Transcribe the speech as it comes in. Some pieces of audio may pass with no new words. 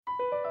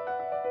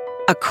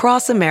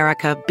Across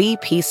America,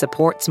 BP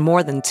supports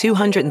more than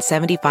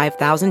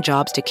 275,000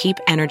 jobs to keep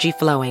energy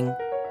flowing.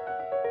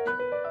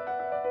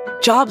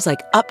 Jobs like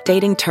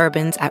updating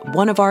turbines at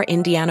one of our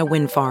Indiana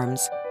wind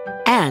farms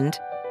and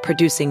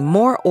producing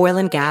more oil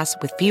and gas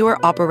with fewer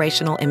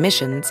operational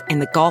emissions in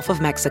the Gulf of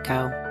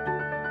Mexico.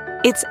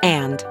 It's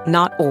and,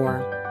 not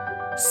or.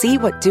 See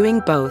what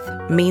doing both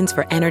means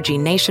for energy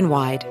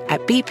nationwide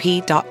at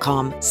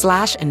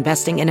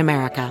bp.com/investing in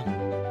America.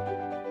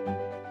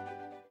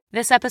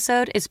 This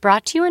episode is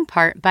brought to you in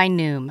part by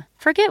Noom.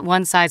 Forget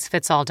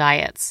one-size-fits-all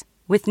diets.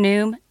 With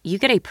Noom, you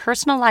get a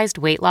personalized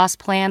weight loss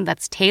plan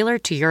that's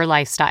tailored to your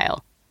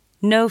lifestyle.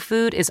 No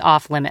food is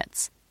off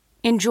limits.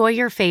 Enjoy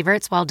your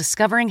favorites while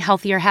discovering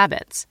healthier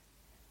habits.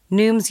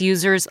 Noom's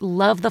users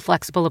love the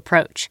flexible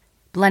approach,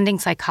 blending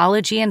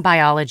psychology and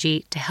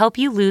biology to help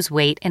you lose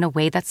weight in a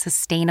way that's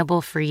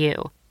sustainable for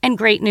you. And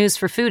great news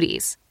for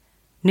foodies.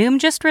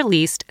 Noom just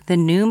released the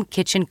Noom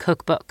Kitchen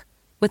Cookbook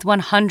with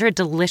 100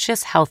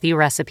 delicious, healthy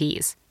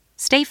recipes.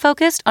 Stay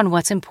focused on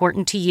what's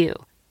important to you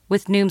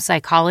with Noom's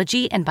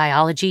psychology and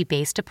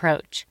biology-based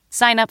approach.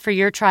 Sign up for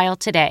your trial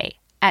today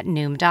at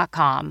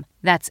Noom.com.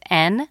 That's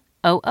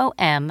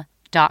NOOM.com.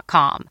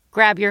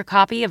 Grab your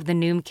copy of the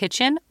Noom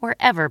Kitchen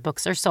wherever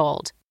books are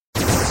sold.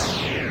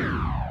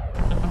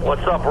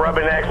 What's up,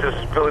 Rubberneck? This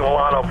is Billy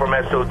Milano from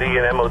SOD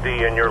and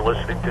MOD, and you're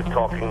listening to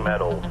Talking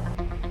Metal.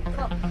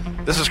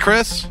 This is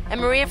Chris. And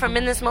Maria from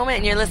In This Moment,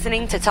 and you're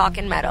listening to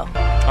Talking Metal.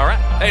 All right.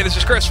 Hey, this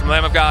is Chris from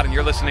Lamb of God, and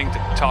you're listening to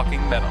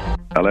Talking Metal.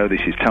 Hello,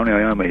 this is Tony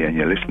Iommi, and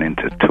you're listening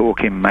to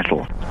Talking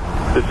Metal.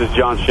 This is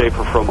John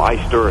Schaefer from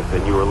Iced Earth,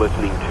 and you are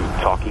listening to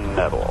Talking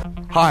Metal.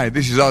 Hi,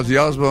 this is Ozzy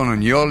Osbourne,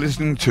 and you're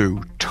listening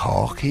to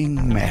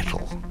Talking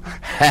Metal.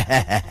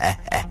 Yeah,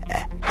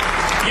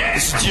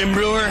 this is Jim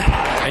Brewer,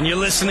 and you're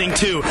listening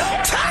to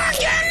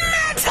Talking Metal!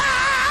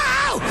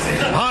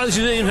 Hi, this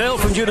is Ian Hale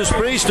from Judas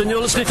Priest, and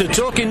you're listening to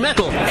Talking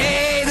Metal.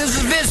 Hey, this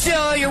is Vince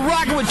Gill, you're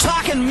rocking with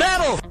Talking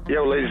Metal!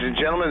 Yo, ladies and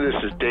gentlemen, this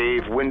is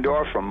Dave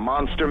Windorf from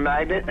Monster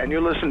Magnet, and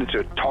you're listening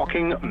to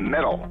Talking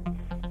Metal.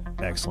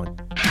 Excellent.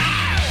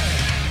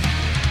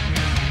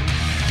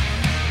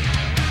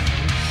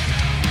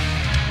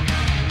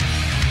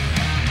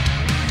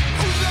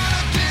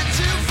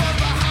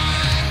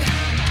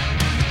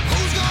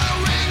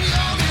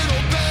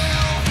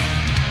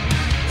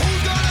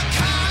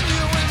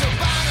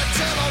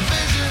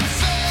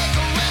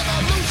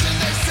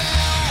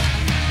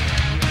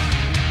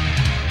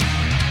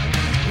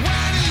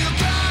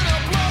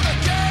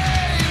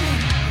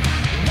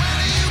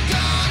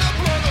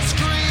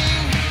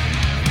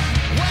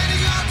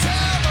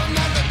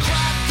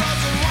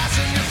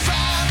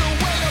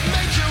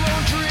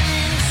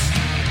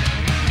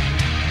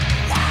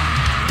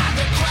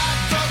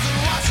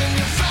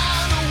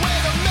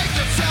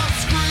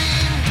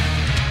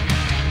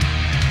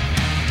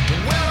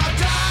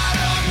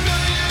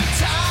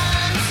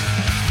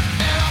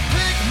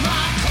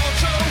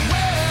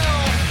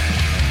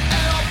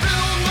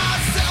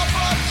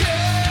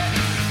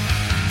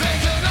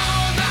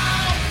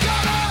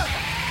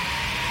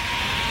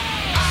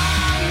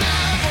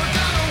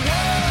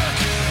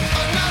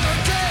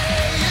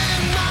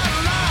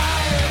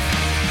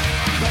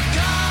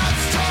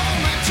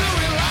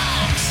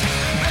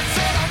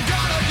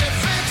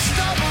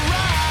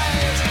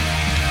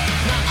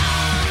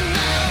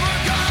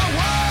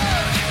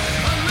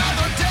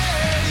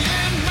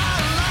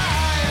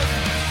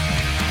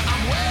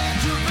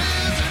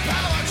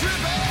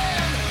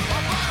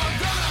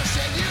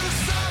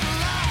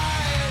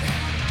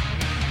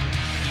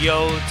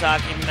 Yo,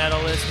 Talking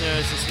Metal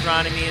listeners,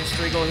 Astronomy and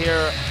Striegel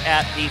here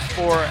at the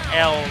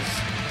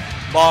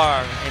 4Ls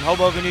Bar in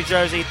Hoboken, New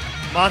Jersey.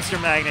 Monster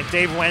Magnet,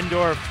 Dave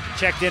Wendorf,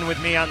 checked in with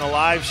me on the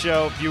live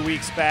show a few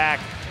weeks back.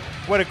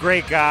 What a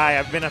great guy.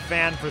 I've been a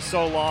fan for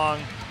so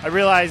long. I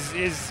realize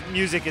his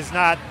music is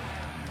not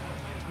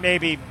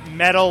maybe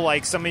metal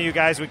like some of you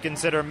guys would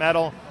consider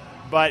metal,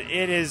 but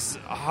it is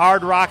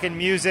hard rockin'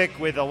 music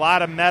with a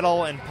lot of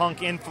metal and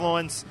punk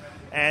influence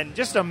and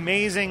just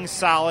amazing,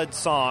 solid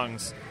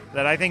songs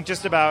that I think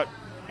just about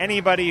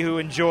anybody who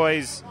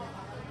enjoys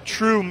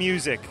true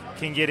music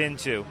can get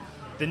into.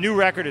 The new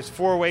record is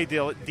Four-Way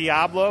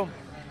Diablo.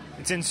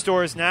 It's in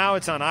stores now.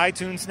 It's on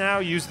iTunes now.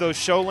 Use those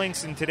show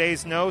links in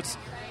today's notes.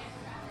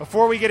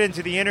 Before we get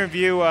into the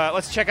interview,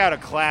 let's check out a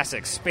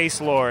classic, Space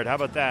Lord. How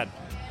about that?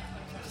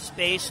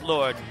 Space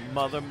Lord,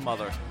 mother.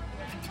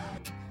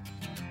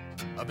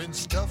 I've been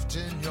stuffed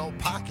in your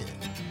pocket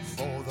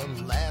for the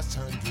last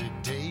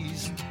 100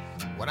 days.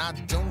 When I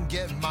don't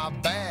get my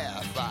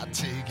bath, I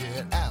take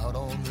it out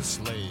on the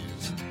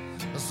slaves.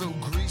 So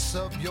grease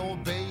up your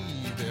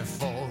baby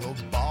for the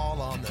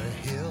ball on the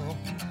hill.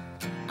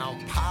 I'll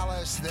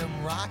polish them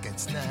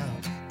rockets now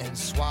and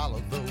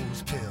swallow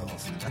those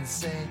pills and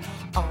say,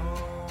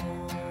 oh.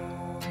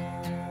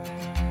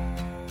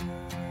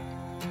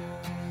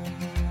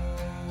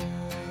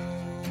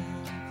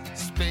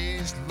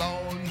 Space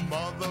Lord,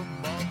 mother.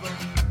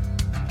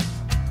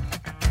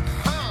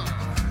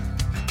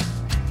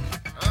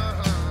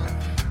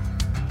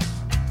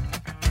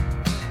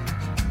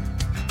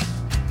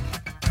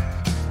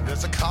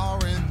 There's a car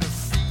in the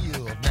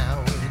field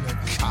now in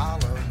a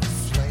column of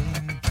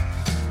flame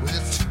with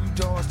its 2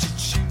 doors to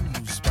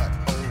choose, but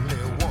only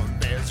one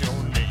bears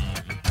your name.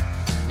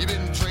 You've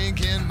been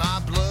drinking my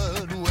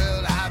blood,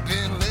 well, I've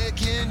been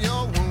licking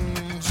your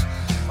wounds.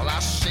 Well,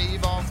 I'll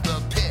shave off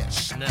the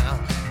pitch now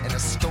and the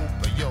scope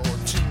of your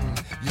tune.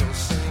 You'll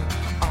sing,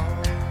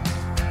 oh.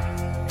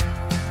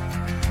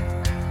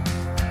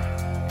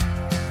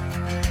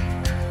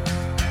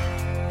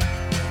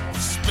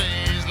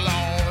 Space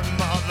Lord,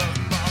 mother.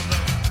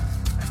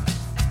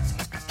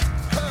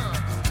 Huh.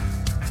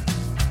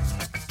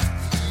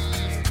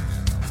 Yeah.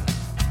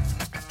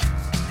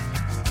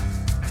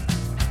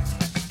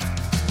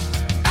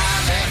 I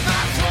left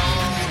my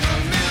throne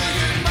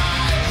 1,000,000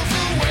 miles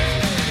away.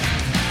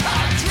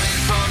 I drink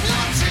from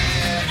your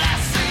tear, I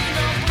sing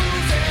the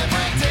blues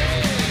every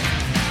day.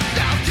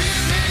 Now give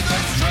me the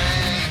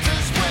strength to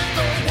split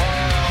the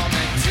world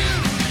in two.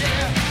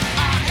 Yeah,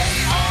 I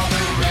ate all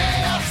the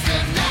rest,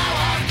 and now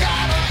I've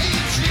gotta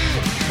eat you.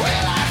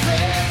 Well, I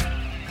said,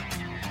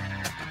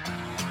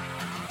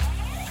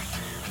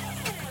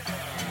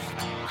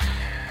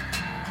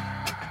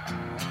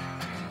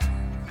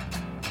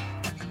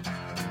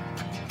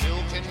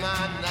 milking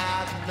my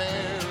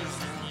nightmares,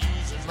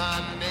 using my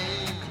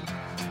name.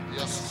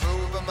 You're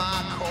strobing my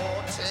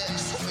cortex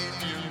when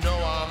you know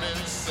I'm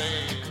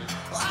insane.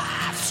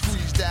 I've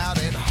squeezed out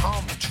in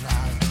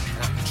overdrive,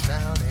 and I'm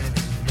drowning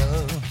in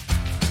love.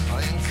 I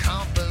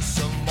encompass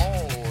a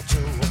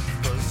mortal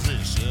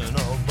position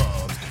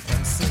above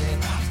and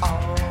sing,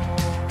 oh.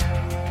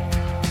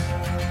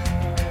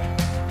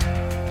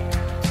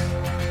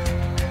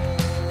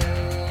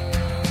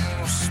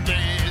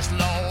 Space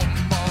Lord,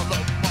 mother.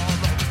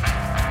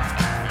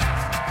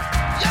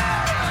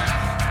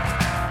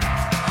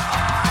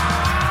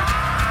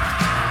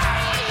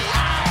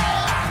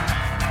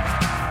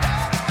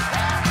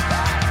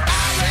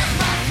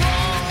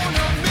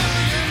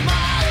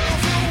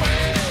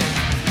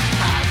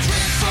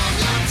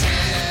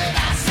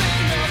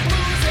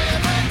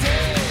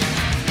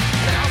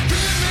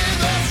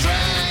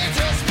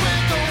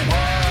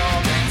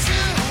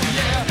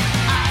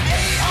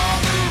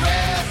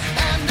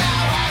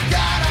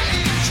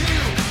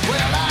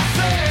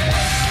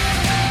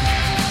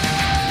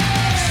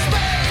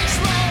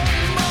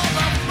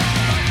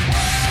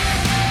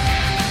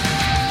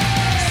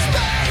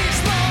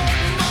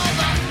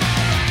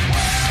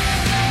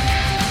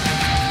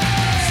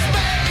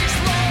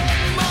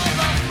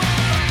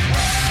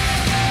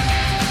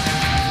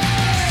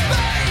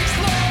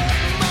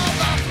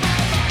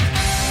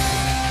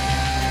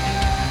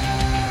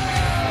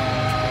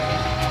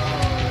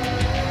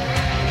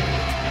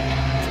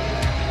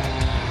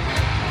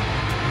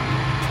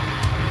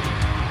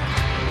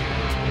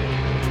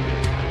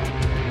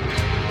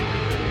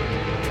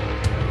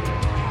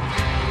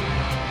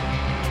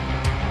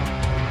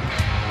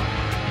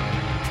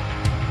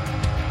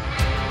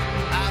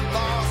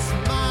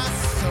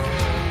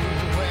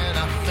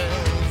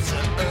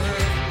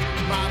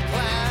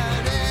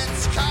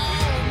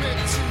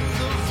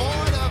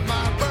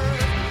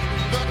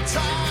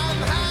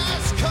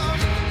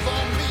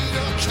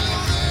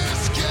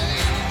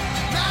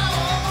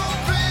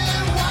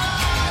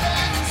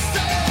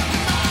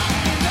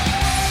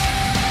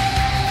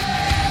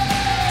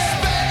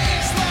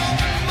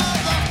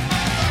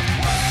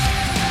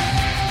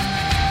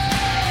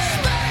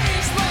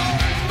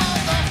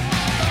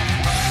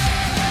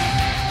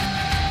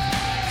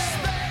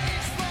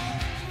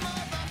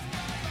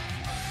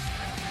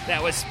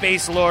 That was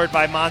Space Lord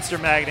by Monster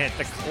Magnet,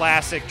 the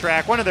classic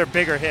track, one of their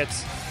bigger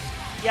hits.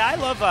 Yeah, I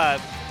love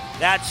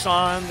that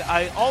song.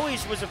 I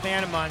always was a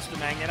fan of Monster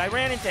Magnet. I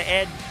ran into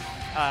Ed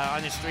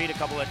on the street a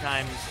couple of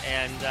times,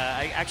 and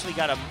I actually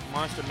got a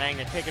Monster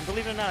Magnet pick. And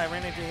believe it or not, I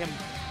ran into him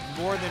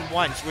more than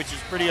once, which is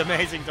pretty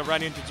amazing to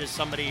run into just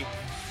somebody,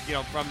 you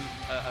know, from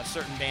a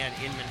certain band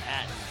in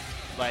Manhattan.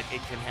 But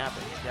it can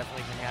happen. It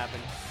definitely can happen.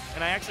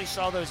 And I actually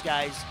saw those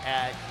guys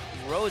at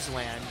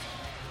Roseland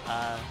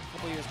a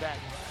couple years back.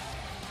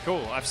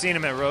 Cool. I've seen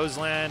him at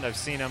Roseland. I've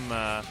seen him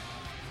at,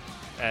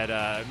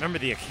 remember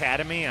the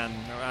Academy on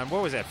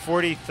what was that,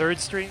 43rd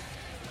Street?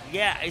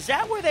 Yeah. Is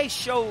that where they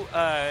show,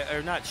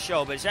 or not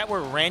show, but is that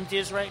where Rent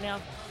is right now?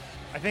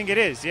 I think it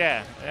is,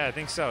 yeah. Yeah, I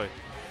think so.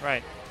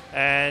 Right.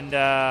 And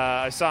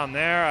I saw them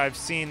there. I've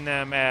seen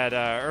them at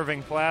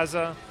Irving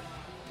Plaza.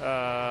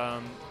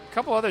 A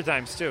couple other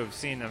times, too. I've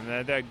seen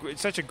them. They're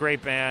such a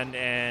great band,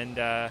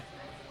 and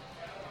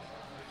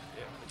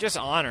just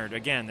honored,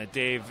 again, that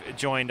Dave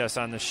joined us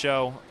on the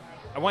show.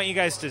 I want you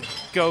guys to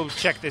go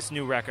check this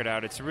new record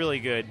out. It's really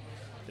good.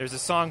 There's a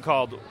song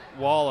called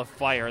Wall of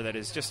Fire that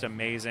is just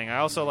amazing. I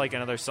also like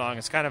another song.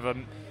 It's kind of a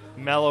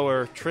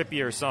mellower,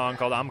 trippier song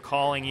called I'm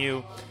Calling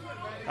You.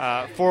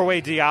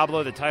 Four-Way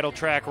Diablo, the title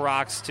track,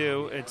 rocks,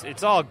 too.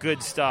 It's all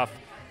good stuff.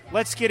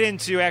 Let's get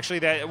into, actually,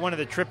 that one of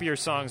the trippier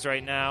songs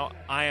right now,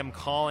 I Am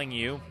Calling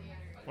You.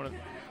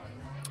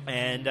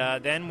 And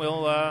then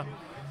we'll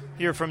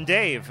hear from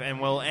Dave, and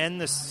we'll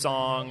end the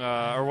song,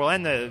 or we'll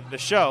end the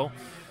show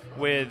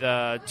with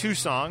two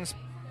songs.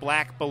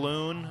 Black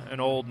Balloon,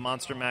 an old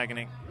Monster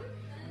Magnet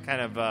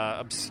kind of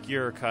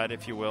obscure cut,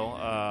 if you will.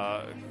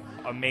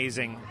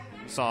 Amazing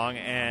song.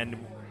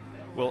 And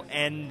we'll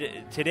end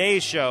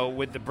today's show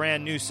with the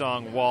brand new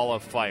song, Wall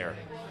of Fire.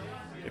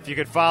 If you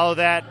could follow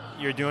that,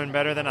 you're doing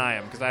better than I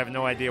am, because I have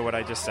no idea what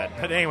I just said.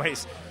 But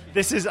anyways,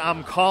 this is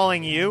I'm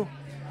Calling You,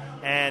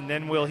 and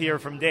then we'll hear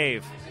from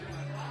Dave.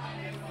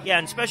 Yeah,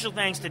 and special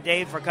thanks to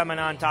Dave for coming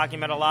on Talking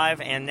Metal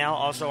Live, and now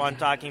also on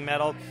Talking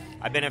Metal.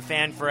 I've been a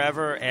fan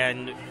forever,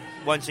 and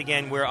once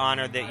again, we're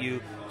honored that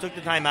you took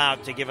the time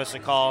out to give us a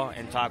call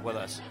and talk with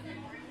us.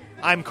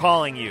 I'm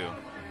Calling You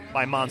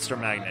by Monster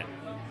Magnet.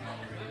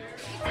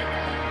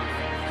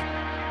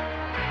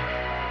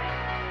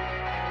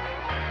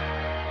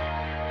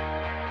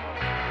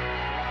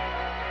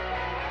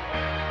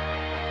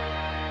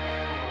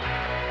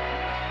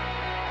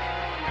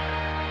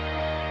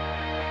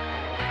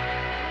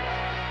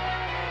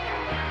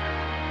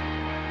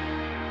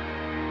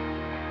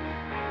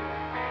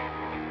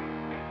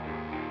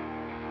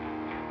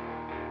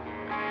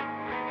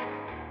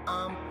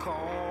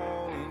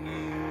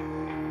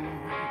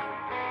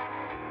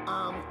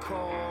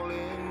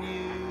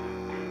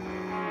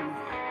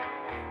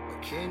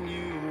 Can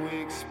you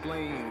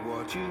explain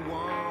what you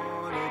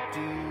want to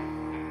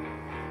do?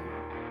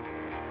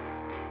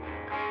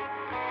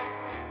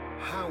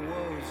 How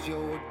was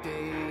your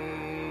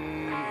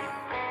day?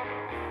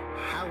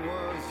 How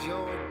was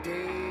your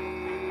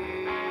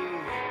day?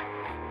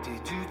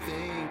 Did you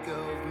think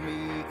of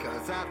me?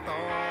 'Cause I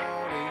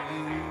thought of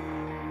you.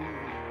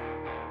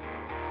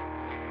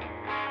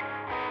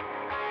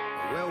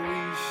 Well,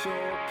 we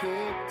sure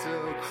picked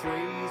a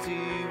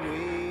crazy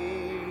way.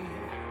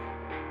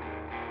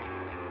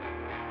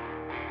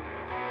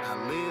 I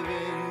live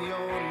in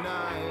your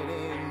night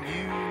and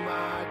you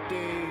my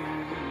day.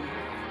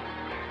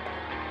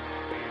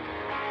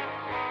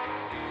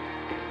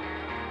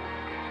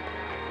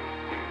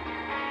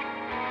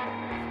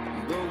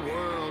 The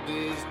world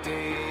is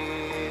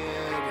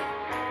dead.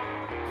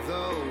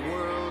 The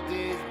world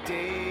is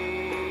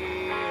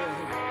dead.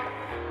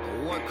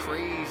 What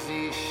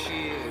crazy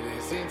shit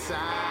is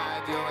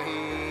inside your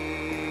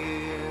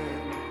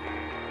head?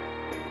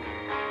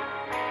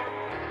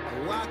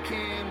 Why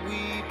can't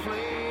we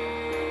play?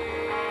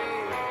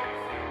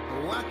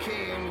 Why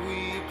can't we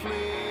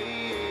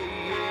play?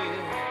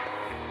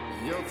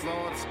 Your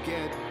thoughts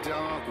get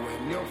dark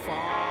when you're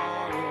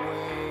far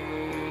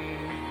away.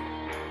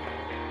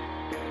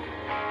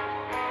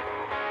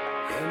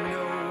 And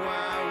no,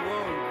 I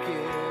won't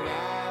get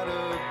out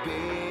of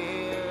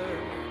bed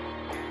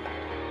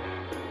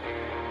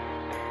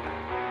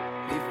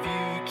if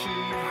you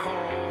keep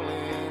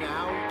hauling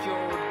out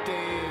your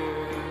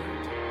dead.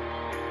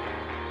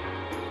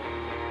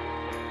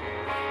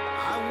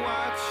 I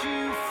watch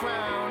you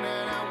frown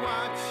and I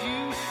watch you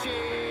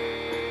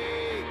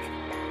shake.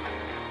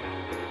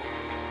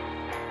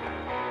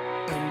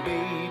 And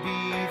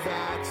baby,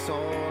 that's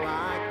all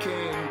I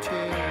can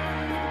take.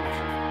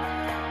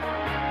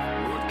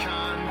 What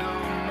kind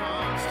of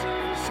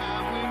monsters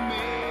have we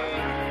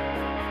made?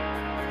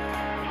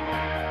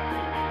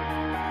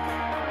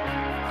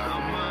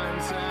 Our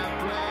minds have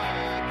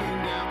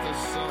blackened out the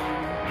sun.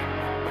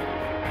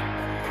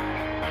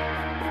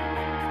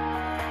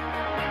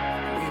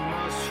 We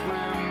must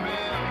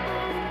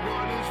remember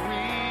what is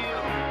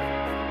real.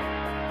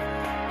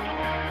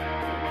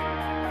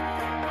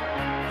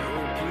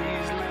 Oh,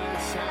 please,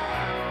 let's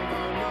have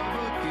our love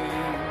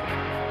again.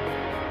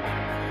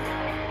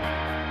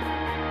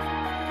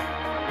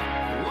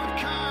 What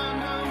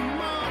kind of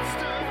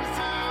monsters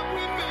have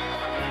we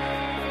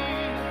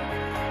made?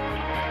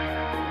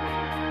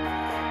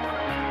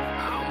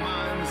 Our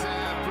minds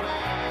have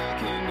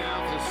blackened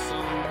out the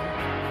sun.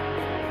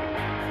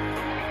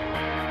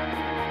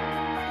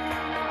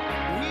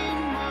 We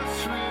must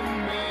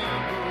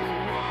remember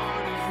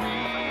what is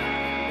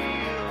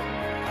real.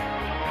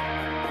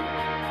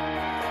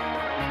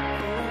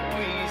 Oh,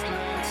 please,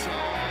 let's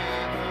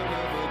have our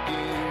love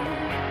again.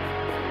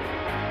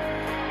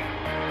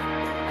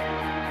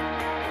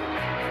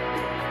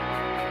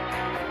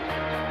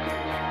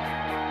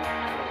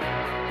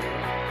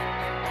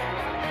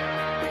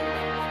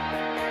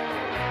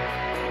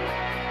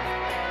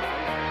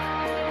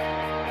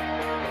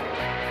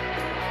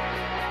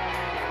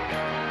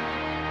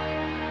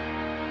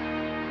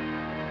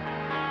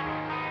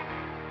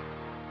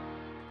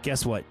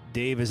 Guess what?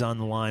 Dave is on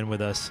the line with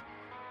us.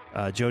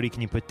 Jody,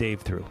 can you put Dave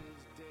through?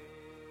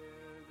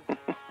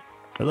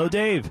 Hello,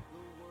 Dave.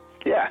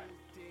 Yeah.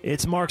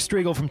 It's Mark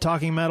Striegel from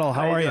Talking Metal.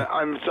 How are you?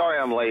 I'm sorry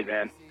I'm late,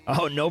 man.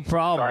 Oh, no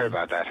problem. Sorry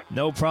about that.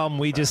 No problem.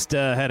 We just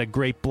had a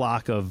great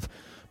block of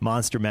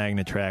Monster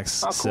Magnet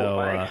tracks. Oh, cool.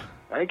 So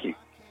Thank you.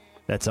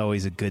 that's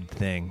always a good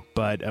thing.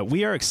 But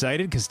we are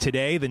excited because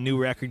today the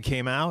new record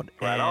came out.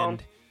 Right and on.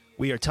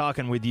 we are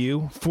talking with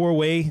you.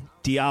 Four-Way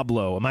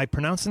Diablo. Am I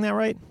pronouncing that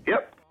right?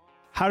 Yep.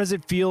 How does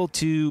it feel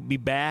to be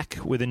back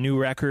with a new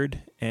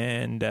record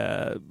and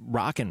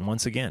rocking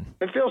once again?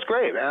 It feels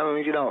great, man. I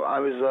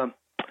mean,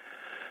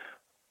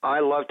 I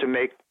love to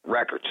make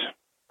records.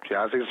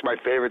 Yeah, I think it's my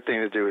favorite thing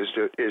to do is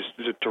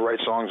to write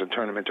songs and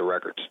turn them into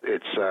records.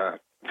 It's a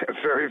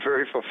very,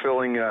 very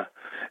fulfilling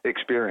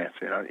experience.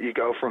 You know, you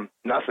go from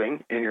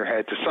nothing in your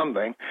head to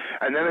something,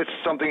 and then it's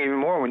something even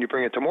more when you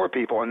bring it to more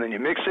people, and then you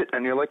mix it,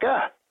 and you're like,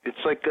 it's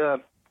like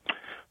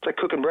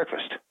cooking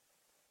breakfast.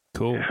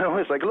 Cool. You know,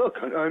 it's like, look,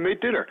 I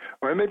made dinner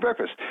or I made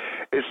breakfast.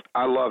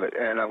 I love it,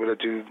 and I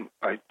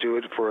do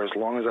it for as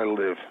long as I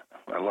live.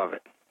 I love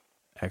it.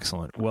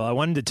 Excellent. Well, I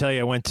wanted to tell you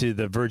I went to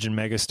the Virgin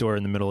Megastore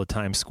in the middle of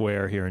Times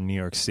Square here in New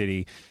York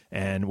City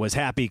and was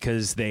happy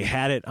because they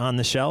had it on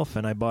the shelf,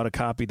 and I bought a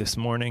copy this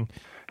morning.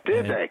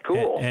 Did they?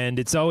 Cool. And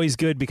it's always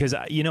good because,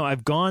 you know,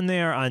 I've gone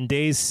there on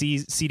days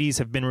CDs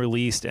have been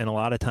released and a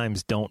lot of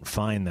times don't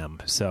find them.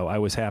 So I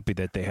was happy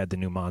that they had the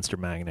new Monster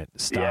Magnet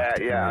stocked.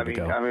 Yeah. I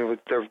mean, with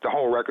the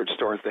whole record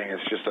store thing is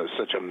just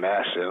such a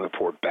mess. And the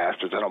poor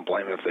bastards. I don't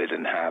blame them if they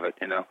didn't have it.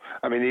 You know,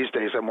 I mean, these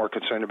days I'm more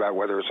concerned about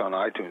whether it's on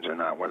iTunes or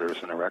not, whether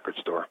it's in a record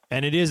store.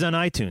 And it is on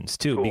iTunes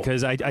too, cool.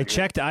 Because I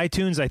checked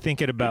iTunes. I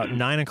think at about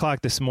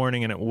 9:00 this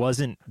morning, and it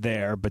wasn't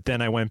there. But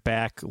then I went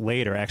back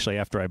later, actually,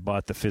 after I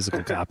bought the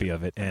physical copy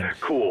of it, and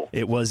cool.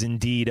 It was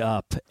indeed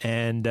up.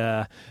 And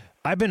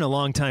I've been a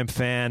longtime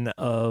fan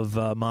of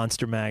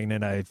Monster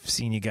Magnet. I've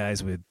seen you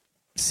guys with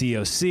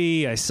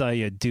COC. I saw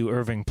you do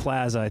Irving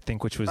Plaza, I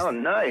think, which was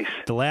nice.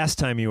 The last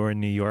time you were in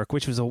New York,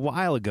 which was a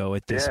while ago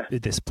at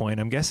this point.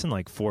 I'm guessing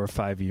like 4 or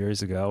 5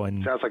 years ago.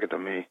 And sounds like it to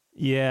me.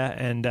 Yeah,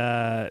 and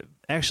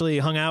actually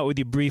hung out with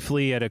you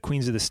briefly at a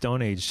Queens of the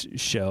Stone Age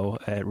show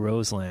at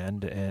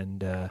Roseland.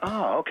 And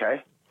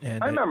okay.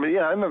 And I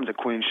remember the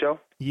Queen show.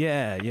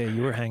 Yeah,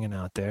 you were hanging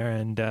out there,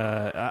 and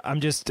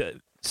I'm just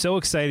so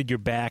excited you're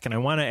back, and I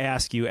want to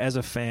ask you, as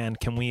a fan,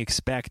 can we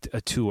expect a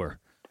tour?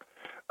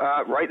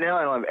 Right now,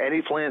 I don't have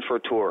any plans for a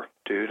tour,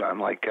 dude.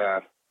 I'm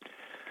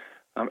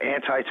I'm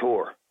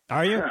anti-tour.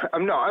 Are you?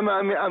 I'm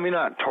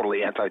not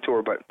totally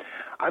anti-tour, but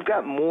I've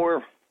got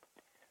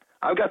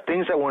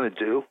things I want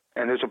to do,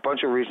 and there's a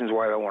bunch of reasons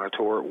why I don't want to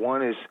tour.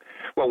 One is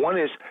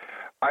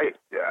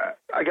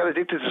I got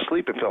addicted to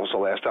sleeping pills the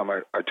last time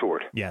I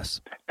toured.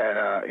 Yes. And,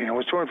 I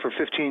was touring for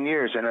 15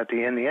 years, and at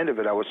the end of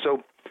it, I was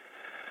so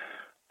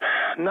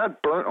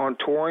not burnt on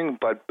touring,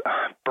 but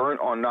burnt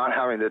on not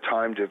having the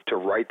time to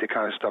write the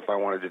kind of stuff I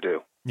wanted to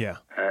do. Yeah.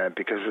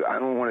 Because I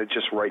don't want to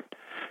just write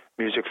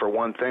music for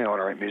one thing. I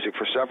want to write music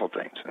for several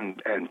things,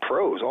 and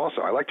prose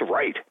also. I like to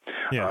write.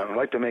 Yeah. I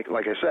like to make,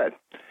 like I said.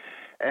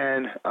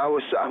 And I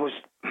was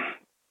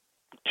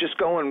just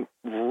going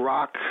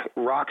rock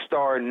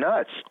star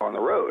nuts on the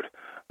road,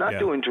 not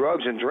doing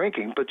drugs and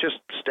drinking, but just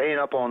staying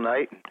up all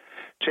night,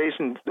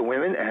 chasing the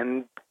women,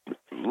 and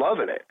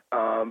loving it.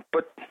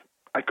 But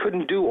I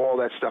couldn't do all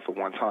that stuff at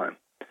one time,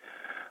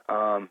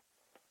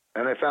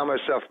 and I found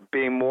myself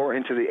being more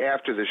into the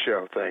after the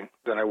show thing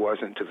than I was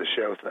into the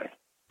show thing,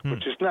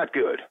 which is not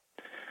good.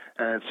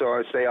 And so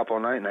I'd stay up all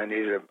night, and I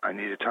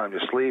needed time to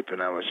sleep,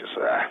 and I was just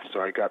so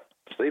I got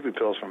sleeping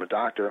pills from a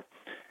doctor.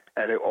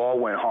 And it all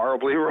went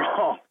horribly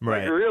wrong.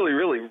 Right. Like really,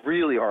 really,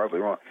 really horribly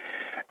wrong.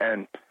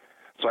 And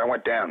so I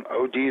went down,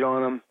 OD'd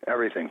on them,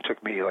 everything.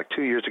 Took me like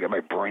 2 years to get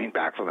my brain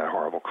back from that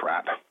horrible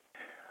crap.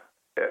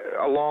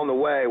 Along the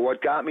way,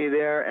 what got me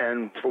there,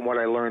 and from what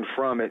I learned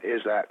from it,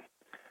 is that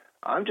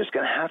I'm just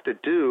going to have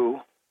to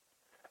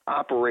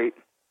operate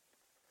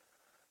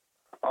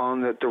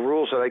on the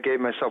rules that I gave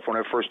myself when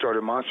I first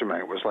started Monster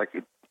Magnet. Was like,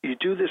 you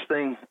do this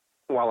thing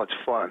while it's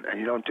fun, and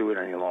you don't do it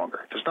any longer.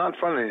 If it's not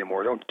fun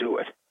anymore, don't do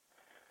it.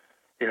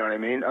 You know what I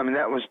mean? I mean,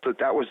 that was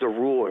the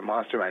rule in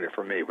Monster Magnet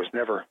for me. It was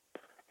never,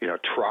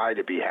 try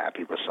to be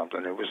happy with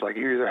something. It was like,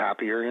 you're either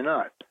happy or you're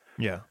not.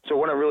 Yeah. So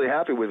what I'm really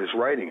happy with is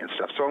writing and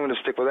stuff. So I'm going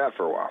to stick with that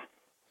for a while.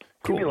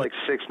 Cool. Give me like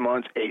 6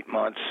 months, 8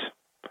 months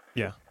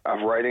of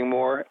writing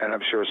more, and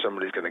I'm sure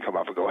somebody's going to come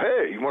up and go,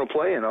 hey, you want to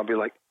play? And I'll be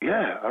like,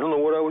 yeah, I don't know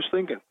what I was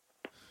thinking.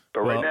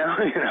 But right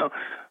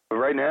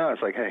now,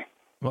 it's like, hey.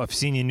 Well, I've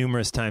seen you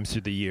numerous times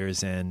through the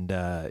years, and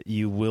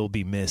you will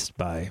be missed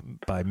by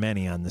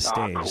many on the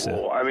stage. Cool.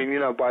 So. I mean,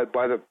 by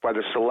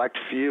the select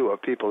few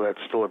of people that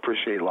still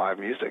appreciate live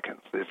music.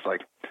 It's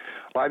like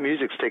live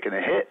music's taking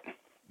a hit.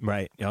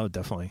 Right. Oh,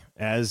 definitely.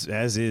 As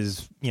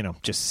is,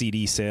 just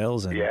CD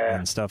sales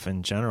and stuff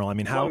in general. I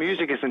mean, how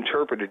music is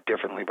interpreted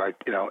differently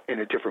in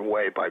a different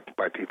way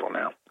by people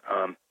now.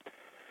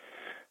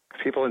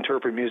 People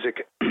interpret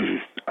music,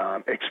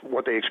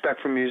 what they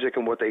expect from music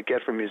and what they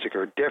get from music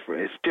are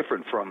different. It's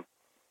different from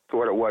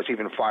what it was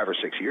even 5 or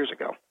 6 years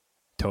ago.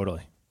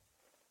 Totally.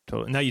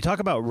 Now, you talk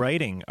about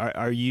writing.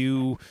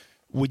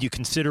 Would you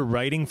consider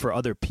writing for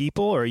other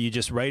people, or are you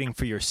just writing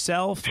for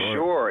yourself? Or?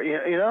 Sure.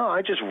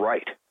 I just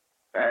write.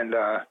 And,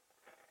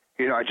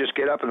 I just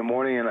get up in the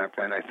morning and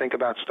I think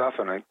about stuff,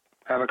 and I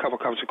have a couple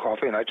cups of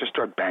coffee, and I just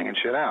start banging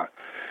shit out.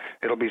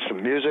 It'll be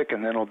some music,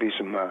 and then it'll be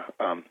some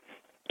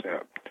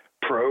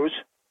prose,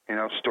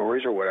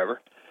 stories or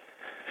whatever,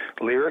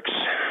 lyrics,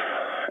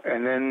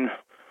 and then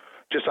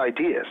just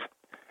ideas.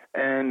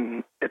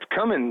 And it's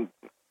coming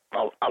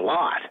a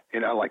lot,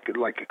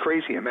 like a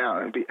crazy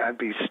amount. I'd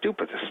be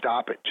stupid to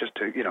stop it just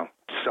to,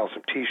 sell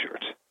some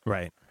T-shirts.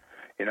 Right.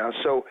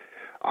 So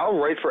I'll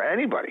write for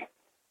anybody.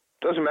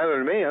 doesn't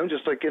matter to me. I'm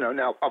just like,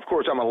 now, of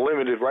course, I'm a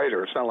limited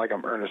writer. It's not like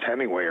I'm Ernest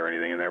Hemingway or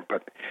anything in there.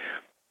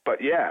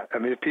 But yeah, I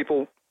mean, if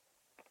people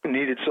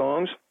needed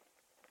songs,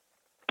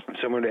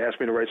 someone asked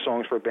me to write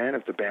songs for a band,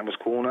 if the band was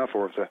cool enough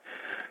or if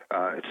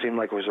it seemed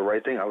like it was the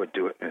right thing, I would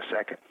do it in a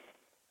second.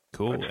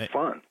 Cool. It's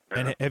fun.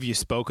 And have you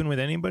spoken with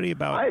anybody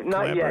about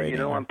not yet.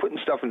 collaborating? I'm putting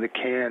stuff in the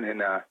can,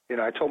 and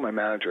I told my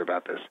manager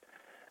about this,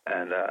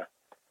 and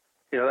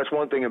that's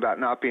one thing about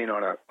not being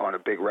on a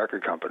big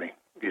record company.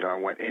 I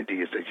went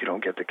indie, is that you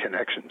don't get the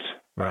connections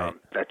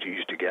that you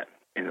used to get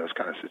in those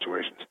kind of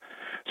situations.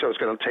 So it's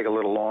going to take a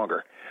little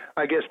longer.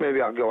 I guess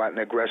maybe I'll go out and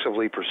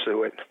aggressively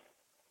pursue it,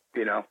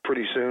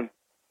 pretty soon,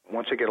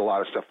 once I get a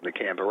lot of stuff in the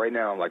can. But right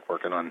now I'm like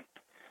working on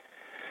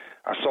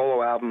a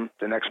solo album,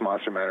 the next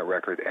Monster Magnet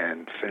record,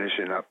 and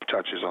finishing up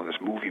touches on this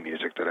movie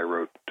music that I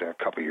wrote a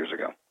couple years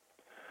ago.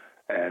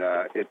 And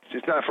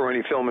it's not for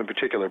any film in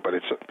particular, but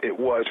it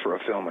was for a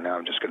film, and now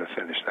I'm just going to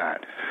finish that.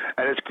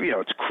 And it's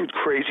it's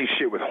crazy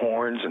shit with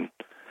horns and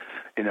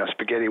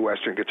spaghetti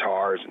western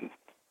guitars and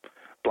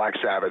Black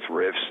Sabbath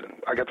riffs. And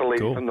I got the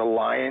lady from The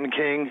Lion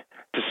King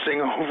to sing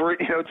over it.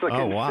 It's like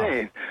insane.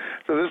 Wow.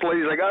 So this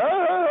lady's like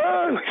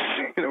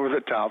singing over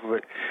the top of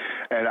it,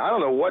 and I don't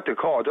know what to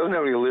call it. It doesn't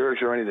have any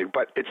lyrics or anything,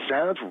 but it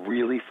sounds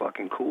really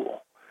fucking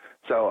cool.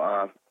 So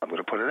I'm going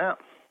to put it out.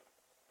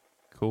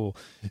 Cool.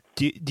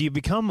 Do you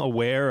become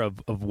aware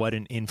of what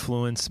an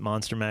influence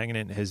Monster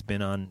Magnet has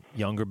been on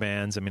younger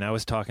bands? I mean, I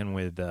was talking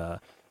with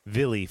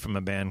Billy from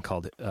a band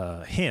called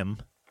Him.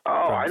 Oh,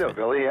 I know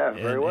Billy, yeah,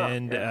 very well.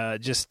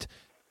 And just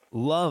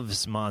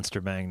loves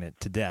Monster Magnet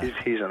to death.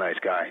 He's a nice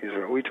guy.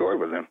 We toured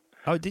with him.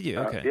 Oh, did you?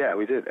 Okay. Yeah,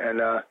 we did.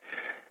 And,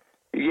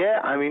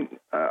 I mean,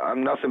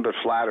 I'm nothing but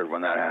flattered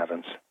when that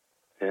happens.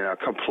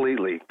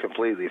 Completely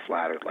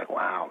flattered. Like,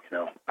 wow,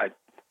 I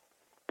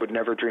would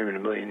never dream in a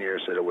million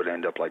years that it would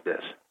end up like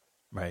this.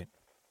 Right.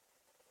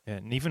 Yeah,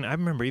 and I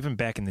remember even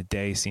back in the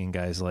day seeing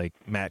guys like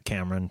Matt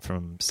Cameron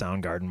from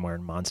Soundgarden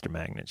wearing Monster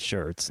Magnet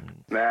shirts.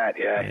 And Matt,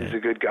 he's a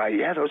good guy.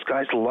 Yeah, those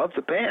guys love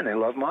the band. They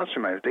love Monster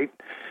Magnet.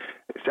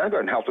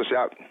 Soundgarden helped us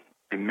out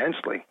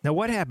immensely. Now,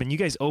 what happened? You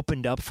guys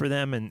opened up for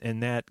them,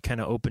 and that kind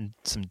of opened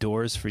some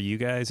doors for you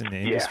guys in the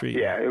industry?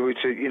 Yeah. It was,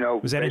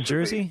 was that in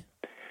Jersey?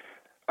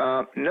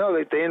 No,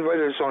 they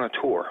invited us on a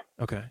tour.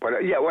 Okay. But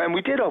and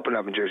we did open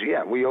up in Jersey.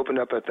 Yeah, we opened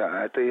up at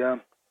the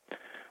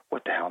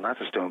what the hell? Not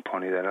the Stone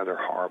Pony, that other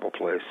horrible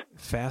place.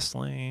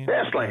 Fastlane.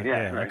 Fastlane,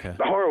 yeah, right. Okay.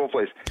 The horrible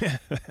place.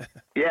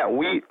 Yeah,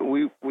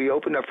 we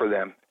opened up for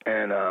them,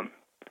 and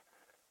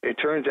it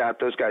turns out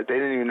those guys, they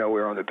didn't even know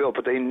we were on the bill,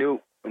 but they knew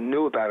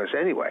about us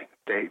anyway.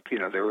 They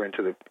they were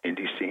into the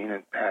indie scene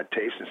and had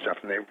taste and stuff,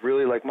 and they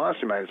really liked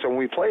Monster Magnet. So when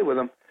we played with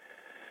them,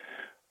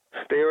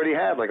 they already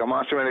had like a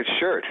Monster Magnet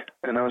shirt,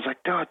 and I was like,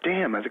 oh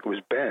damn, I think it was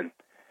Ben.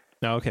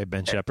 Oh, okay,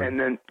 Ben Shepherd. And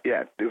then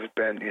it was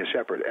Ben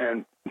Shepherd,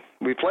 and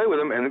we played with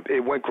them, and it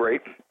went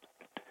great.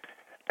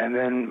 And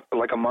then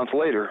like a month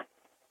later,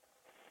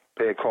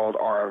 they had called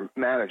our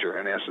manager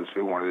and asked us if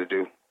we wanted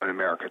to do an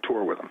America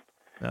tour with them.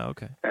 Oh,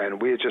 okay.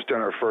 And we had just done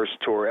our first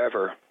tour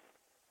ever.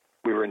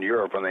 We were in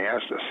Europe when they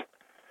asked us,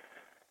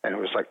 and it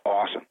was like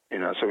awesome,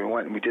 So we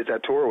went and we did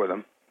that tour with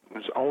them. It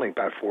was only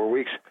about 4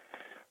 weeks,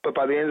 but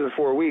by the end of the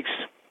 4 weeks,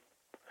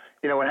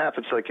 what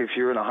happens? Like if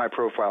you're in a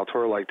high-profile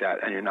tour like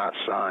that and you're not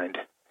signed,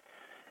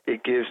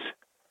 it gives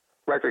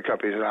record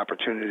companies an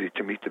opportunity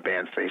to meet the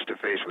band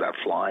face-to-face without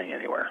flying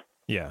anywhere.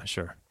 Yeah,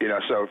 sure.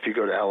 So if you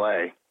go to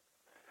L.A.,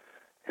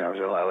 I was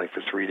in L.A. like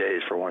for 3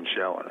 days for one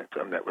show, and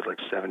I met with like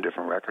 7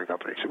 different record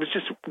companies. It was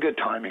just good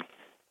timing.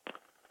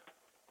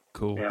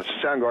 Cool. Yeah,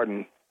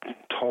 Soundgarden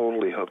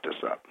totally hooked us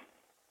up.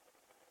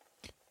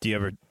 Do you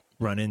ever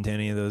run into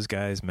any of those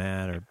guys,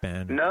 Matt or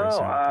Ben? Or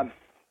no,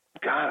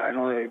 God, I don't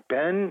know.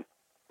 Ben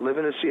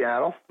living in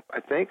Seattle,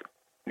 I think.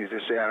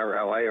 Either Seattle or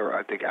L.A. or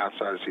I think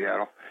outside of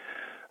Seattle.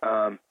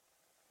 I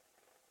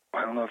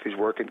don't know if he's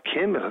working.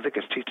 Kim, I think,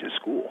 is teaching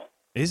school.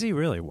 Is he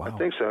really? Wow. I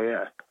think so,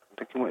 yeah. I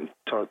think he went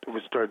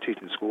and started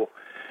teaching school.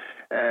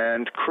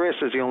 And Chris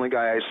is the only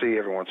guy I see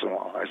every once in a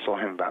while. I saw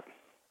him about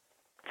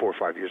 4 or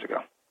 5 years ago.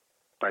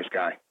 Nice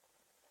guy.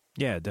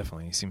 Yeah,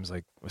 definitely. He seems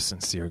like a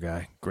sincere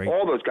guy. Great.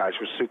 All those guys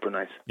were super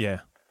nice. Yeah.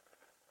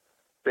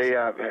 They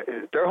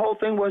their whole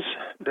thing was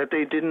that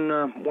they didn't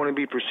want to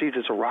be perceived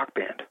as a rock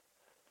band.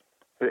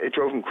 It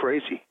drove them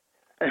crazy.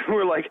 And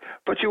we're like,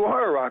 but you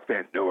are a rock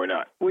band. No, we're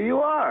not. Well, you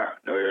are.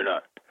 No, you're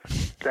not.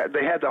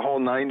 They had the whole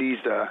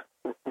 90s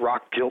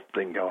rock guilt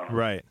thing going on.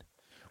 Right.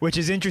 Which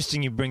is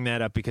interesting you bring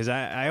that up because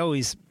I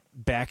always,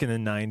 back in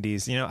the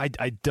 90s,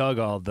 I dug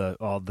all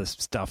the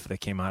stuff that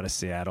came out of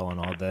Seattle and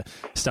all the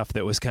stuff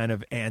that was kind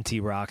of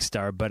anti-rock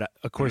star. But,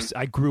 of course,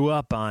 I grew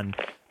up on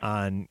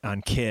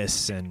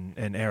Kiss and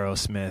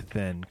Aerosmith.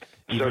 And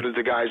so did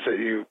the guys that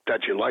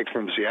you liked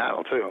from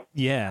Seattle, too.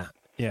 Yeah.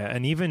 Yeah,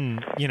 and even,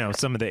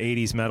 some of the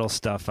 80s metal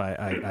stuff,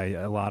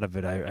 a lot of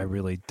it I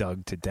really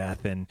dug to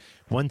death. And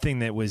one thing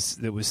that was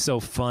so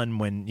fun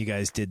when you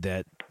guys did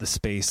the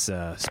Space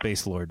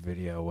Lord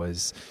video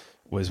was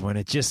when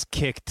it just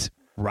kicked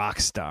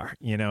Rockstar.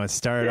 It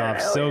started off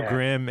so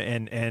grim,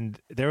 and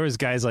there was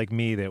guys like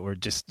me that were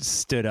just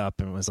stood up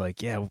and was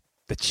like, yeah,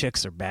 the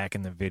chicks are back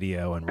in the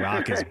video and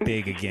rock is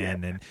big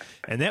again,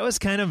 and that was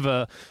kind of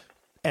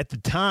at the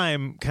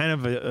time kind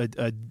of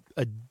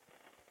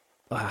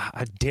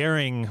a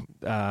daring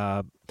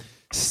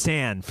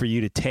stand for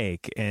you to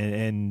take,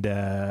 and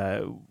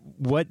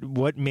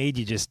what made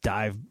you just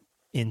dive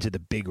into the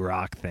big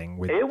rock thing?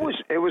 It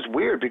was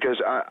weird because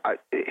I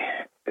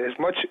as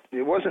much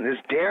it wasn't as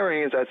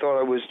daring as I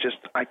thought.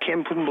 I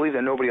couldn't believe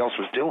that nobody else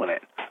was doing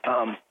it.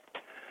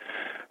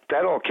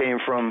 That all came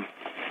from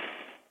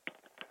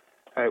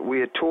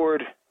we had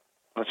toured.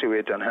 Let's see, we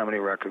had done how many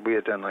records? We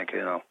had done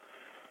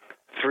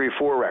 3 or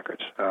 4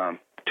 records,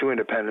 2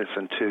 independents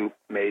and 2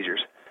 majors,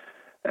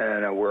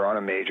 and we're on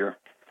a major,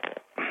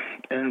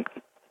 and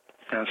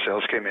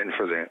sales came in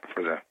for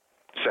the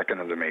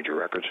second of the major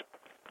records,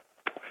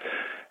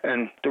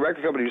 and the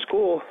record company was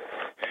cool.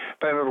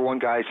 But I remember one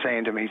guy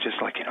saying to me, just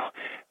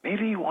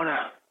maybe you want to,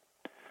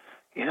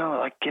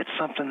 get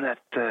something that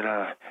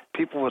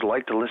people would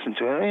like to listen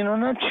to.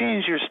 Not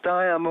change your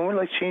style, but more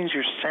like change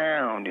your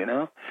sound, And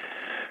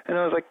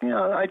I was like,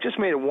 I just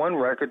made one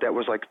record that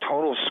was like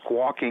total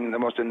squawking, the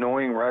most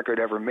annoying record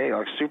ever made,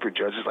 like Super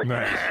Judge. It's like,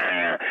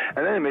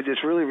 and then I made this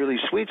really, really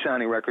sweet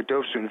sounding record,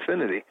 Dose to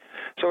Infinity.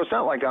 So it's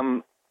not like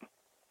I'm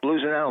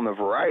losing out on the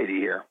variety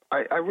here.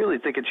 I really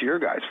think it's your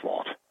guys'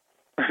 fault.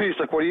 He's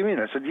like, what do you mean?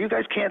 I said, you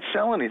guys can't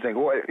sell anything.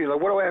 He's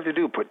like, what do I have to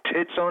do? Put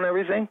tits on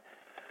everything?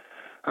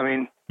 I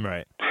mean,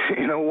 right.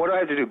 What do I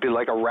have to do? Be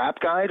like a rap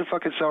guy to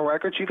fucking sell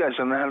records? You guys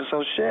don't know how to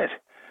sell shit.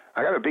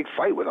 I got a big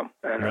fight with him.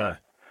 And, really?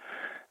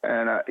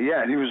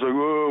 And he was like,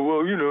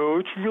 well,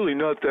 it's really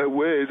not that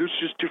way. It's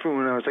just different.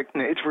 When I was like,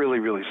 no, it's really,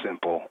 really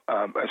simple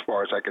as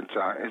far as I can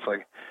tell. It's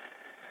like,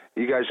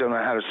 you guys don't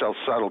know how to sell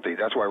subtlety.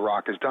 That's why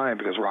rock is dying,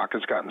 because rock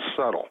has gotten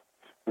subtle.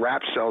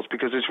 Rap sells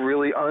because it's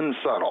really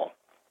unsubtle.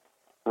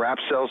 Rap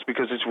sells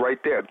because it's right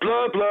there.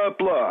 Blah, blah,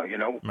 blah,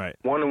 Right.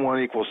 1 and 1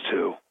 equals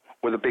 2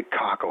 with a big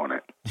cock on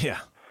it.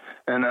 Yeah.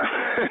 And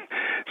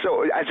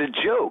so as a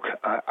joke,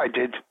 I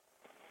did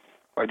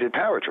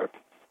Power Trip.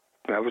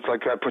 I was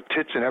like, I put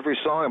tits in every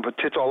song. I put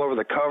tits all over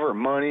the cover,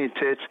 money,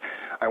 tits.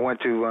 I went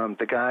to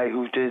the guy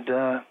who did,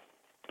 was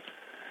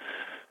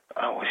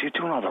he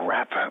doing all the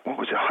rap? What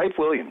was it? Hype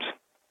Williams.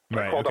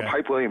 Right, I called up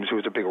Hype Williams, who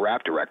was a big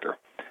rap director,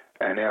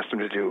 and asked him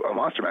to do a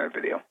Monster Magnet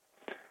video.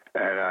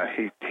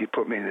 And he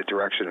put me in the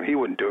direction. He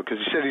wouldn't do it because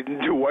he said he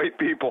didn't do white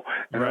people.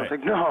 And I was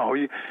like, no.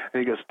 And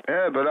he goes,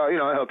 but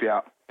I'll help you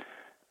out.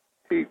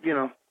 He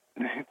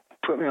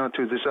put me on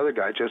to this other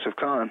guy, Joseph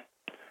Kahn.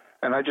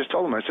 And I just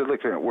told him, I said,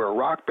 look, we're a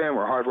rock band,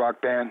 we're a hard rock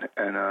band.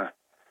 And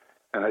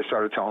I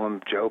started telling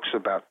him jokes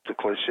about the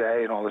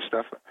cliche and all this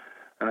stuff.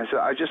 And I said,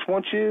 I just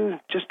want you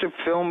just to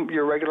film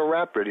your regular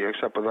rap video,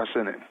 except with us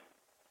in it.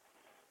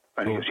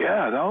 And he goes,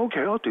 yeah, okay,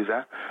 I'll do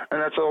that.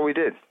 And that's all we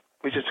did.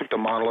 We just took the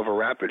model of a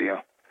rap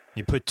video.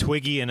 You put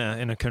Twiggy in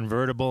a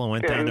convertible and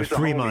went down to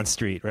Fremont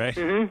Street, right?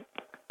 Mm-hmm.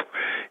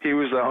 He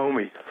was the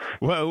homie.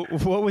 Well,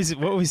 what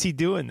was he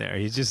doing there?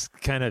 He's just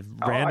kind of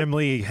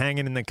randomly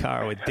hanging in the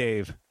car with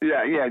Dave.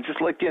 Yeah,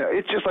 just like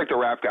it's just like the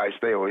rap guys.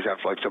 They always have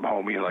like some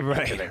homie with them,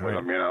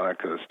 that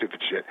kind of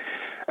stupid shit.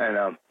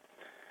 And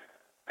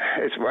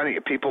it's funny.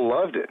 People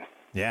loved it.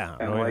 Yeah,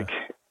 and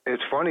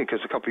it's funny because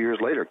a couple years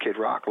later, Kid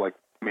Rock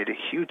made a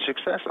huge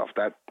success off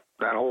that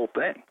whole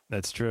thing.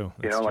 That's true.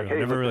 That's true. Hey, I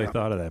never really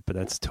thought of that, but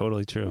that's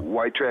totally true.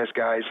 White trash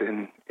guys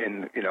in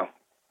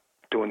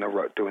doing the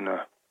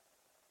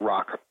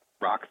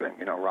rock thing,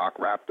 rock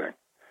rap thing.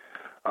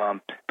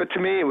 But to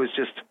me, it was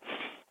just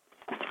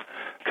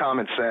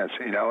common sense,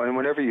 And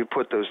whenever you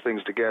put those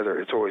things together,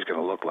 it's always going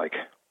to look like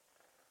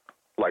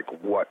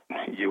what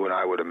you and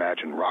I would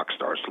imagine rock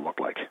stars to look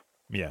like.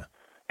 Yeah.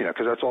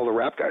 Because that's all the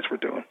rap guys were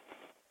doing.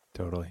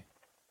 Totally.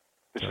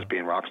 It's just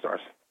being rock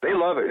stars. They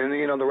love it. And,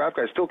 the rap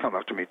guys still come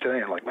up to me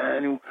today and like,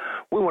 man,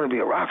 we want to be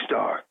a rock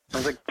star. I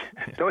was like,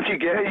 don't you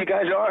get it? You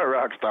guys are a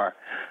rock star.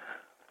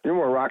 You're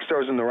more rock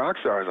stars than the rock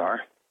stars are.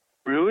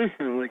 Really?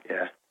 And I'm like,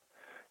 yeah.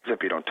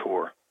 Except you don't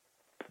tour.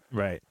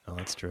 Right. Oh,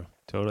 that's true.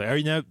 Totally. Are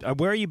you now?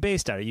 Where are you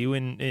based out? Are you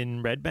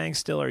in Red Bank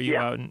still? Or are you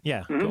out in?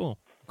 Yeah. Mm-hmm.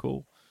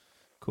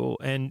 Cool.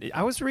 And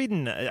I was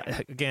reading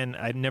again.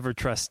 I never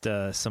trust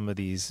some of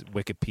these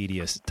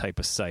Wikipedia type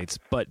of sites.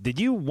 But did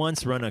you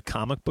once run a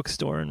comic book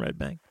store in Red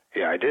Bank?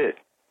 Yeah, I did.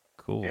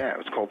 Cool. Yeah, it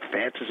was called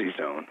Fantasy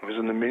Zone. It was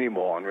in the mini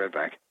mall in Red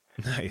Bank.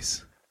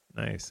 Nice.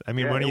 I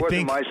mean, when you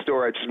think it wasn't my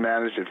store, I just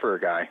managed it for a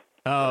guy.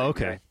 Oh,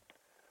 okay.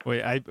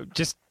 Wait, I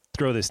just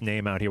throw this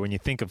name out here. When you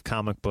think of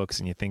comic books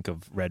and you think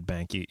of Red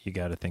Bank, you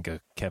got to think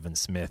of Kevin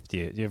Smith. Do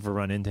you ever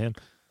run into him?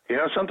 You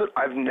know something?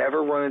 I've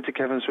never run into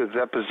Kevin Smith. Is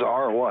that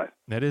bizarre or what?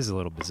 That is a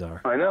little bizarre.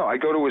 I know. I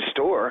go to his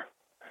store.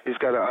 He's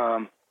got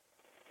a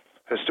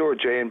store,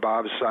 Jay and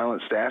Bob's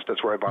Silent Stash.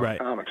 That's where I buy my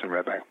comics in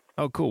Red Bank.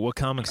 Oh, cool. What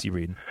comics you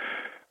reading?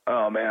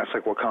 Oh, man. It's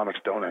like, what comics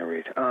don't I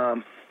read?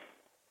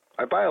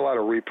 I buy a lot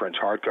of reprints,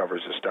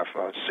 hardcovers and stuff,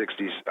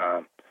 60s,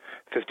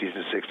 50s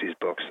and 60s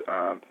books.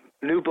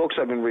 New books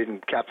I've been reading,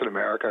 Captain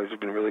America has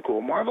been really cool.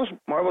 Marvel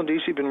and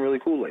DC have been really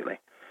cool lately.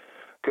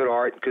 Good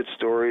art, good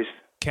stories.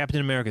 Captain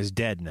America's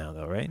dead now,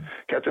 though, right?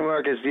 Captain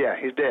America's,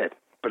 he's dead.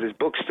 but his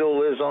book still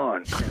lives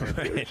on.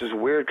 It's this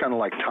weird kind of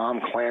like Tom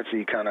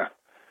Clancy kind of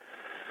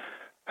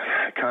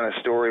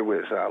story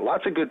with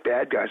lots of good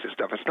bad guys and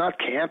stuff. It's not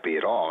campy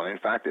at all. And in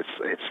fact,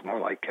 it's more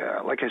like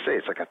I say,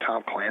 it's like a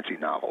Tom Clancy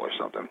novel or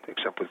something,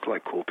 except with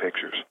like cool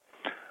pictures.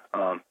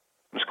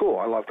 It's cool.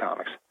 I love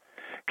comics.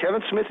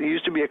 Kevin Smith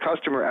used to be a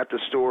customer at the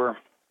store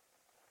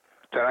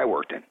that I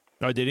worked in.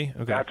 Oh, did he?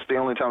 Okay. That's the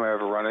only time I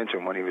ever run into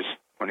him, when he was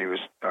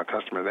a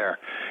customer there.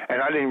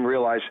 And I didn't even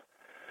realize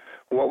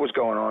what was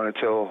going on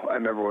until I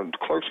remember when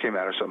Clerks came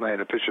out or something. I had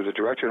a picture of the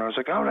director, and I was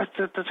like, oh,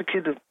 that's a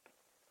kid that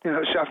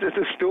shopped at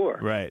the store.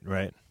 Right.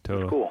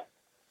 Totally. Cool.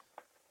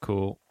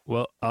 Cool.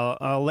 Well,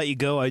 I'll let you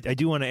go. I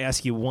do want to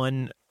ask you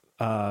one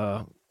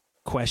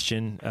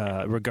question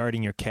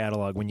regarding your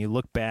catalog. When you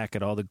look back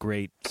at all the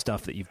great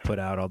stuff that you've put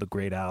out, all the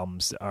great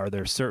albums, are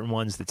there certain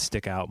ones that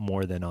stick out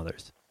more than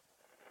others?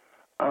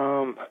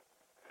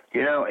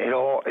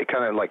 It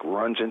kind of like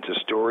runs into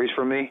stories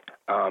for me.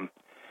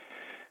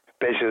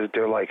 Basically,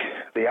 they're like,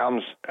 the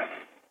albums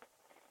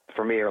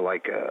for me are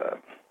like a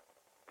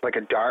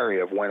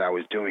diary of when I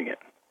was doing it.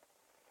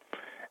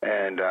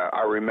 And I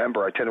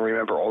tend to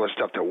remember all the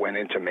stuff that went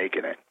into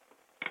making it.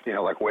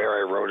 Like where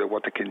I wrote it,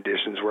 what the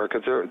conditions were,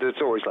 because there's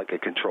always like a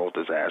controlled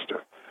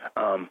disaster.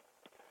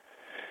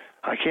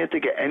 I can't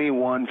think of any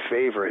one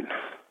favorite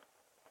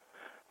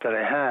that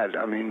I had.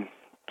 I mean,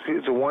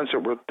 the ones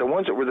that were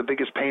the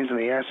biggest pains in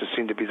the asses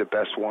seem to be the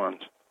best ones.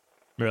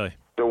 Really?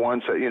 The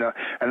ones that,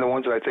 and the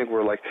ones that I think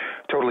were like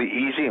totally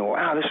easy, and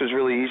wow, this was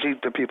really easy,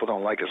 the people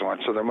don't like as much.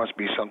 So there must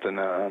be something,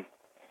 that's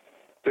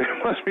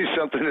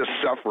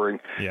suffering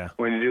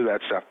when you do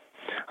that stuff.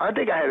 I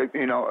think I had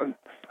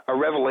a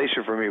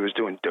revelation for me was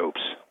doing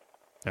Dopes.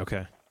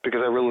 Okay.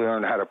 Because I really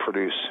learned how to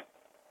produce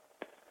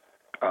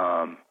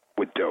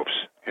with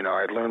Dopes.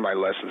 I'd learned my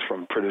lessons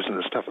from producing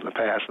the stuff in the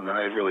past, and then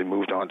I really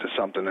moved on to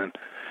something. And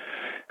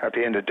at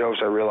the end of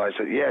Dopes, I realized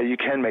that, you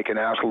can make an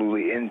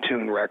absolutely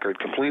in-tune record,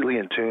 completely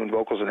in tune,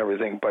 vocals and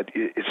everything, but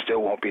it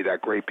still won't be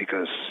that great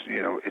because,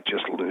 it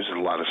just loses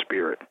a lot of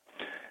spirit.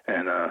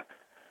 And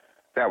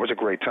that was a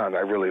great time. I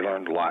really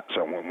learned a lot.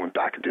 So when we went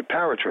back and did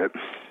Power Trip,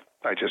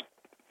 I just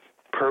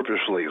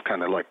purposely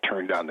kind of like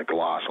turned down the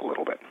gloss a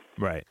little bit.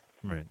 Right.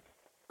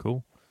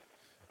 Cool.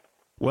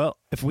 Well,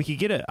 if we could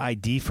get an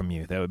ID from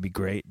you, that would be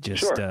great.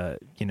 Just, sure.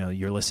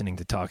 You're listening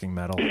to Talking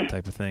Metal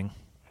type of thing.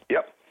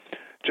 Yep.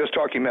 Just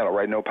Talking Metal,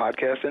 right? No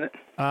podcast in it?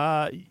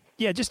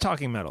 Yeah, just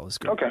Talking Metal is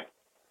good. Okay.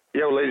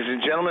 Yo, ladies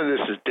and gentlemen,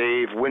 this is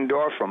Dave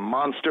Windorf from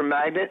Monster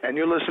Magnet, and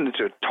you're listening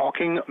to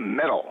Talking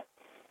Metal.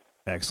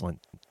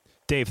 Excellent.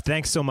 Dave,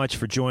 thanks so much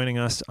for joining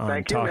us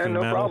on Talking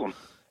Metal. No problem.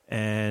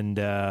 And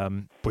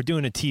we're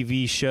doing a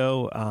TV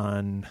show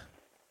on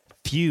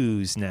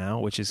Fuse now,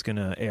 which is going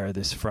to air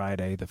this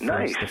Friday, the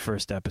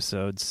first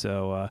episode.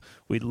 So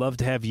we'd love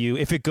to have you,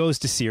 if it goes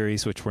to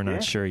series, which we're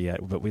not sure yet,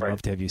 but we'd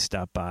love to have you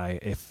stop by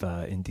if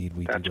indeed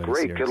we do go to series.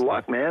 That's great. Good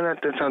luck, man.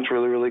 That sounds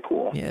really, really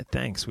cool. Yeah,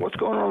 thanks. What's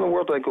going on in the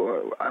world? Like,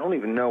 I don't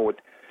even know what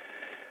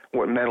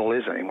metal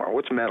is anymore.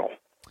 What's metal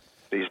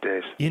these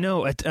days?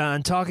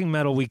 On Talking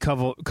Metal, we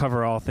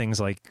cover all things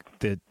like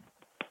that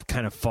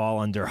kind of fall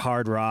under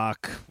hard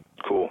rock,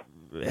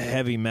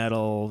 heavy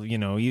metal,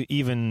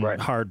 even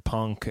hard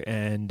punk.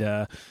 And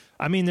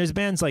there's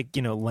bands like,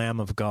 Lamb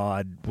of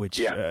God,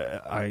 which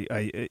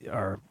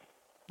are,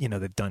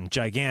 they've done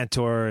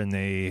Gigantor and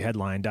they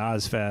headlined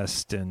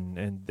Ozfest.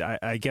 And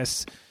I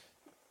guess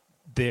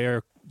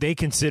they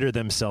consider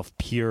themselves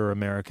pure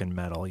American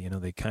metal.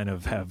 They kind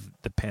of have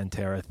the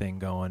Pantera thing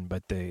going,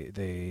 but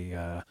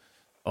they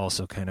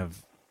also kind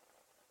of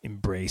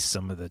embrace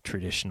some of the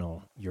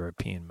traditional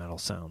European metal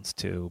sounds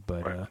too.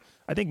 But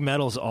I think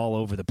metal's all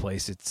over the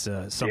place. It's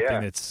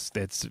something that's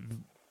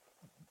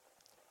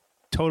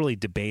totally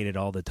debated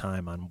all the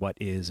time on what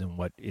is and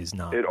what is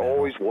not. It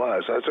always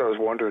was. That's what I was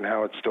wondering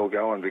how it's still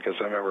going, because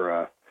I remember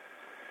out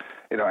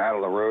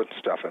on the road and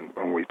stuff, and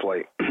when we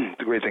play,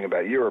 the great thing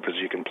about Europe is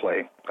you can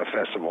play a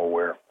festival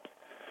where,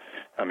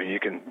 you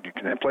can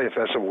play a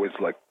festival with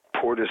like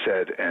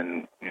Portishead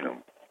and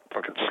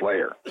fucking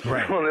Slayer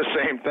on the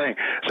same thing.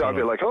 So I'd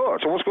be like, so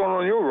what's going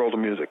on in your world of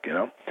music,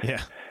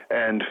 Yeah.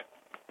 And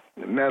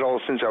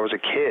metal, since I was a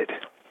kid,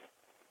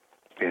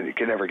 and you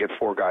can never get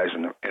four guys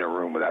in a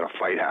room without a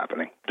fight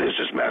happening. This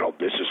is metal.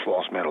 This is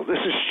false metal. This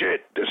is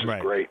shit. This is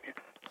great.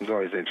 It's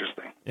always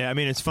interesting. Yeah,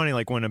 it's funny,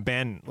 like when a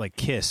band like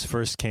Kiss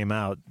first came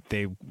out,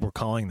 they were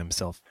calling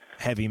themselves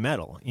heavy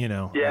metal,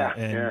 Yeah.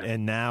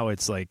 And now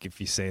it's like,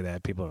 if you say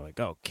that, people are like,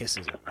 oh, Kiss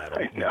isn't metal.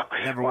 I know.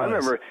 Never I was.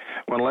 remember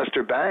when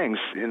Lester Bangs,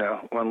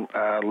 when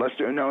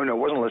Lester, no, it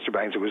wasn't Lester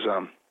Bangs. It was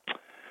a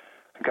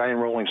guy in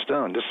Rolling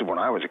Stone. This is when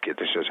I was a kid.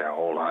 This shows how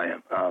old I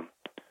am.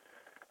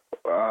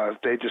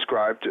 They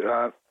described,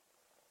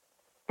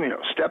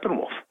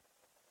 Steppenwolf.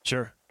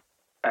 Sure.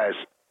 As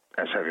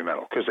heavy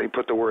metal, because they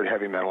put the word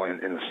heavy metal in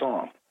the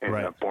song, in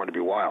Born to Be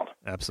Wild.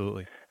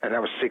 Absolutely. And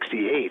that was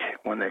 '68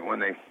 when they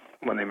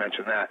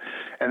mentioned that.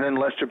 And then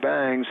Lester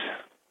Bangs,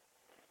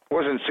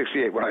 wasn't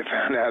 '68 when I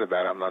found out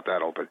about it. I'm not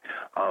that old, but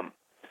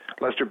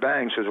Lester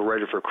Bangs, who's a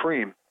writer for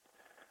Cream,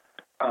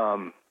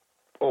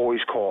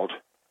 always called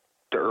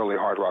the early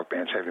hard rock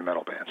bands, heavy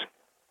metal bands.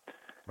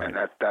 Right.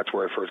 And that's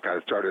where it first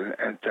got started,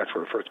 and that's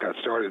where it first got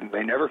started. And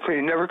they never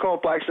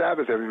called Black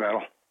Sabbath heavy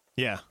metal.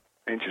 Yeah.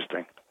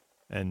 Interesting.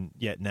 And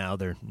yet now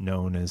they're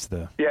known as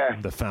the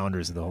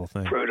founders of the whole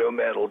thing.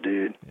 Proto-metal,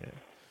 dude. Yeah.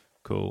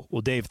 Cool.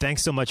 Well, Dave,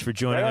 thanks so much for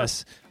joining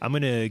us. I'm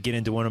going to get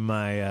into one of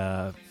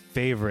my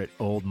favorite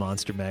old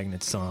Monster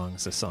Magnet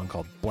songs, a song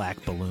called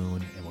Black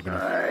Balloon, and we're going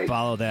to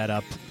follow that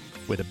up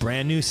with a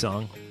brand new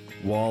song,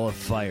 Wall of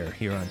Fire,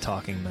 here on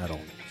Talking Metal.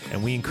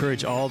 And we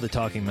encourage all the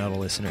Talking Metal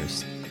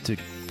listeners to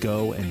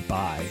go and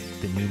buy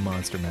the new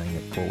Monster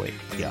Magnet 4-way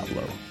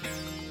Diablo.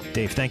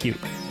 Dave, thank you.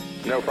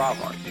 No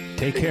problem.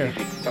 Take care.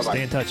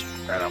 Stay in touch.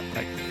 Bye.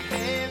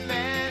 Hey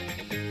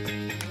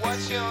man,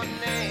 what's your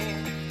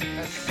name?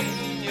 I've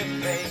seen your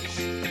face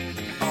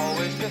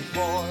always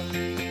before.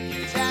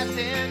 You tapped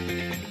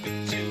in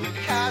to a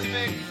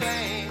cosmic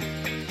flame.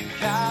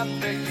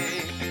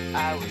 Complicate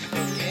I was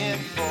looking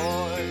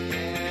for,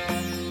 yeah.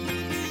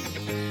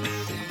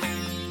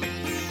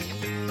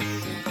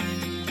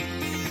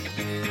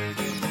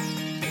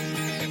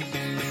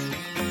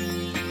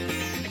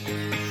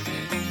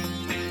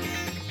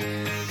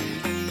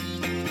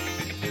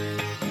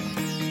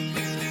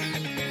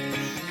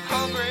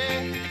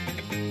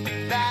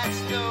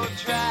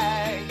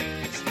 Drag,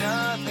 it's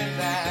nothing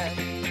that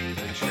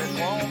the trick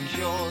won't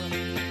cure.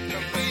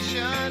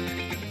 Completion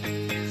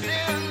is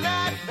in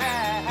that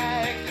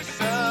bag. The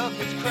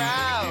selfish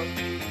crowd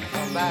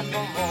come back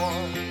for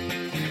more.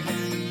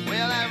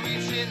 Well, I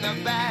reach in the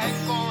bag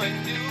for a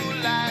new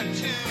life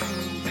too.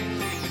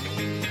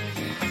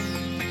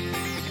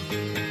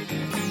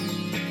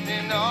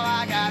 Then all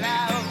I got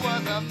out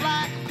was a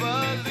black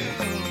balloon.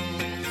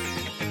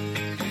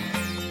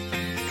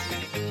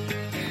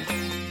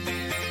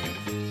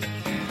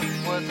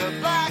 Was a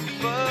black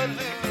balloon.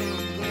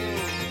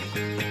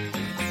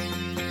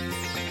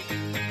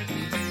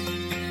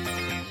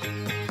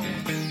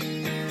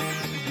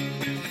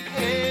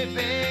 Hey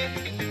babe,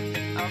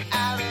 I'm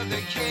out of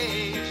the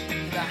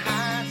cage,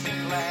 behind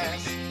some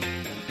glass,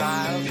 and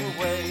miles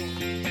away.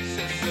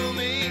 So sue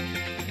me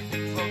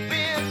for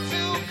being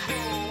too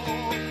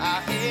cruel. I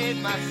hate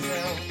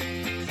myself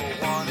for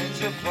wanting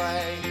to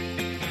play.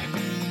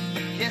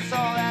 Guess all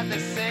I have to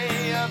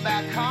say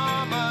about